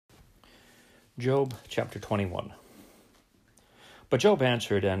Job chapter 21. But Job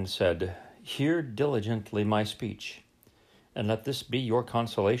answered and said, Hear diligently my speech, and let this be your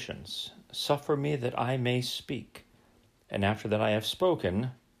consolations. Suffer me that I may speak, and after that I have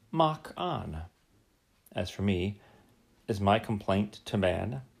spoken, mock on. As for me, is my complaint to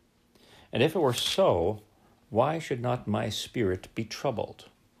man? And if it were so, why should not my spirit be troubled?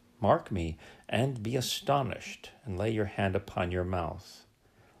 Mark me, and be astonished, and lay your hand upon your mouth.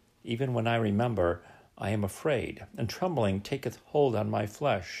 Even when I remember, I am afraid, and trembling taketh hold on my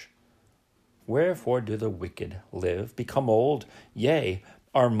flesh. Wherefore do the wicked live, become old, yea,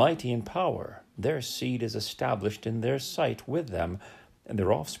 are mighty in power? Their seed is established in their sight with them, and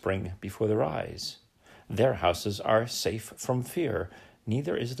their offspring before their eyes. Their houses are safe from fear,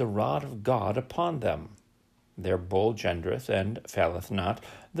 neither is the rod of God upon them. Their bull gendereth, and faileth not,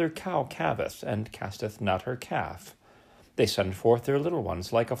 their cow calveth, and casteth not her calf. They send forth their little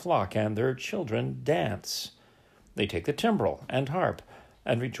ones like a flock, and their children dance. They take the timbrel and harp,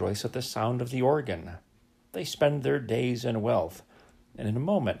 and rejoice at the sound of the organ. They spend their days in wealth, and in a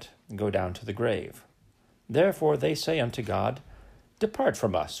moment go down to the grave. Therefore they say unto God, Depart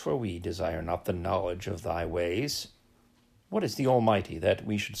from us, for we desire not the knowledge of thy ways. What is the Almighty, that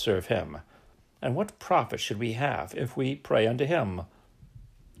we should serve him? And what profit should we have, if we pray unto him?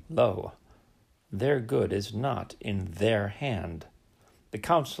 Lo, their good is not in their hand. The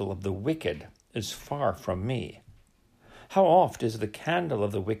counsel of the wicked is far from me. How oft is the candle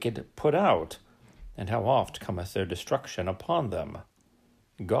of the wicked put out, and how oft cometh their destruction upon them?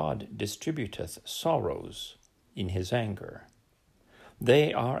 God distributeth sorrows in his anger.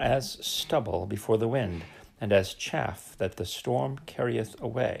 They are as stubble before the wind, and as chaff that the storm carrieth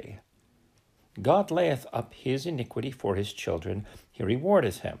away. God layeth up his iniquity for his children, he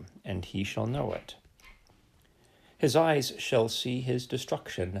rewardeth him, and he shall know it. His eyes shall see his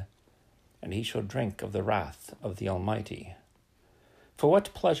destruction, and he shall drink of the wrath of the Almighty. For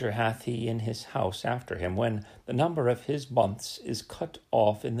what pleasure hath he in his house after him, when the number of his months is cut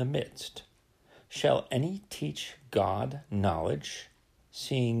off in the midst? Shall any teach God knowledge,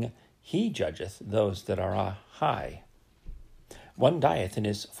 seeing he judgeth those that are high? One dieth in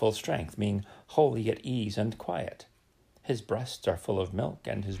his full strength, being wholly at ease and quiet. His breasts are full of milk,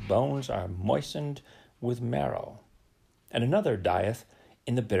 and his bones are moistened with marrow. And another dieth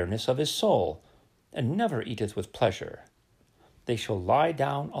in the bitterness of his soul, and never eateth with pleasure. They shall lie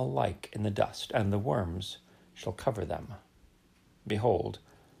down alike in the dust, and the worms shall cover them. Behold,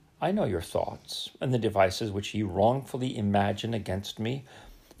 I know your thoughts, and the devices which ye wrongfully imagine against me.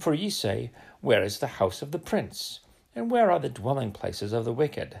 For ye say, Where is the house of the prince? And where are the dwelling places of the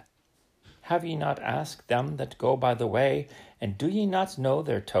wicked? Have ye not asked them that go by the way, and do ye not know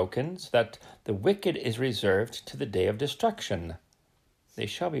their tokens, that the wicked is reserved to the day of destruction? They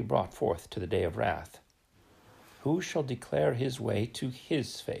shall be brought forth to the day of wrath. Who shall declare his way to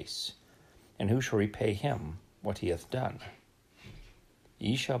his face? And who shall repay him what he hath done?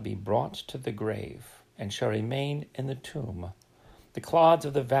 Ye shall be brought to the grave, and shall remain in the tomb. The clods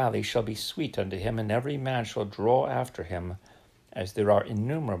of the valley shall be sweet unto him, and every man shall draw after him, as there are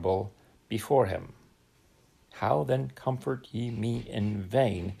innumerable before him. How then comfort ye me in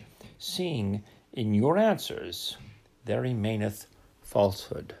vain, seeing in your answers there remaineth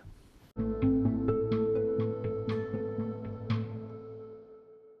falsehood?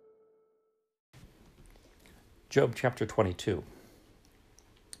 Job chapter 22.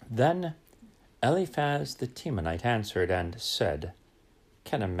 Then Eliphaz the Temanite answered and said,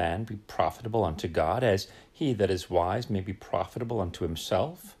 Can a man be profitable unto God, as he that is wise may be profitable unto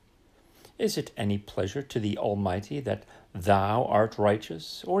himself? Is it any pleasure to the Almighty that thou art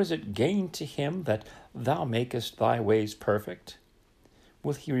righteous, or is it gain to him that thou makest thy ways perfect?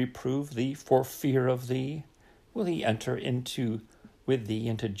 Will he reprove thee for fear of thee? Will he enter with thee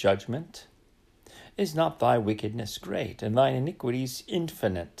into judgment? Is not thy wickedness great, and thine iniquities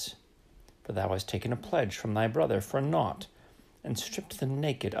infinite? For thou hast taken a pledge from thy brother for naught, and stripped the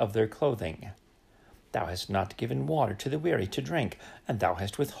naked of their clothing. Thou hast not given water to the weary to drink, and thou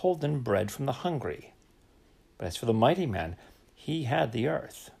hast withholden bread from the hungry. But as for the mighty man, he had the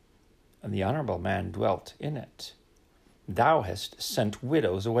earth, and the honorable man dwelt in it. Thou hast sent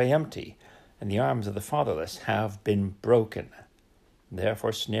widows away empty, and the arms of the fatherless have been broken.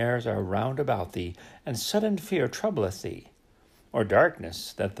 Therefore snares are round about thee, and sudden fear troubleth thee. Or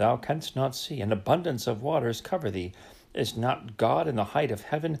darkness that thou canst not see, and abundance of waters cover thee. Is not God in the height of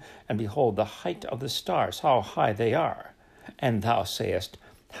heaven? And behold, the height of the stars, how high they are. And thou sayest,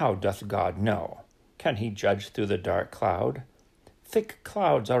 How doth God know? Can he judge through the dark cloud? Thick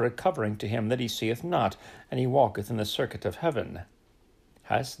clouds are a covering to him that he seeth not, and he walketh in the circuit of heaven.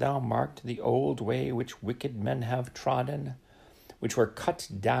 Hast thou marked the old way which wicked men have trodden, which were cut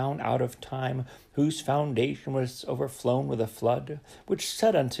down out of time, whose foundation was overflown with a flood, which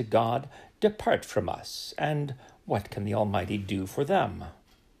said unto God, Depart from us, and what can the Almighty do for them?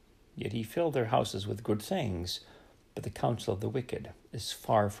 Yet he filled their houses with good things, but the counsel of the wicked is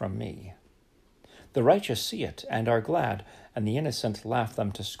far from me. The righteous see it, and are glad, and the innocent laugh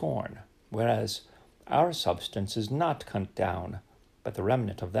them to scorn, whereas our substance is not cut down, but the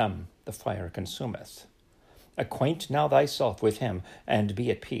remnant of them the fire consumeth. Acquaint now thyself with him, and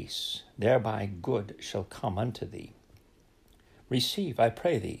be at peace. Thereby good shall come unto thee. Receive, I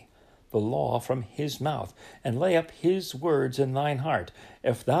pray thee, the law from his mouth, and lay up his words in thine heart.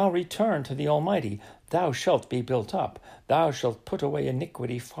 If thou return to the Almighty, thou shalt be built up. Thou shalt put away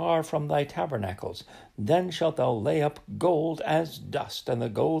iniquity far from thy tabernacles. Then shalt thou lay up gold as dust, and the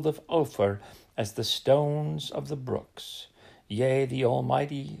gold of Ophir as the stones of the brooks. Yea, the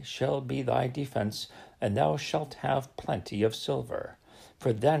Almighty shall be thy defense, and thou shalt have plenty of silver.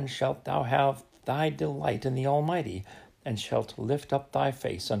 For then shalt thou have thy delight in the Almighty, and shalt lift up thy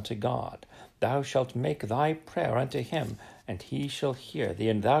face unto God. Thou shalt make thy prayer unto him, and he shall hear thee,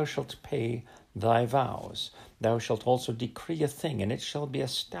 and thou shalt pay thy vows. Thou shalt also decree a thing, and it shall be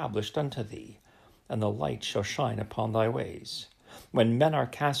established unto thee, and the light shall shine upon thy ways. When men are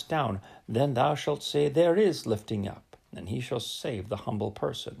cast down, then thou shalt say, There is lifting up, and he shall save the humble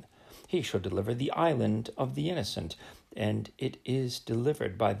person. He shall deliver the island of the innocent, and it is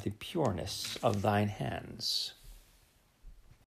delivered by the pureness of thine hands.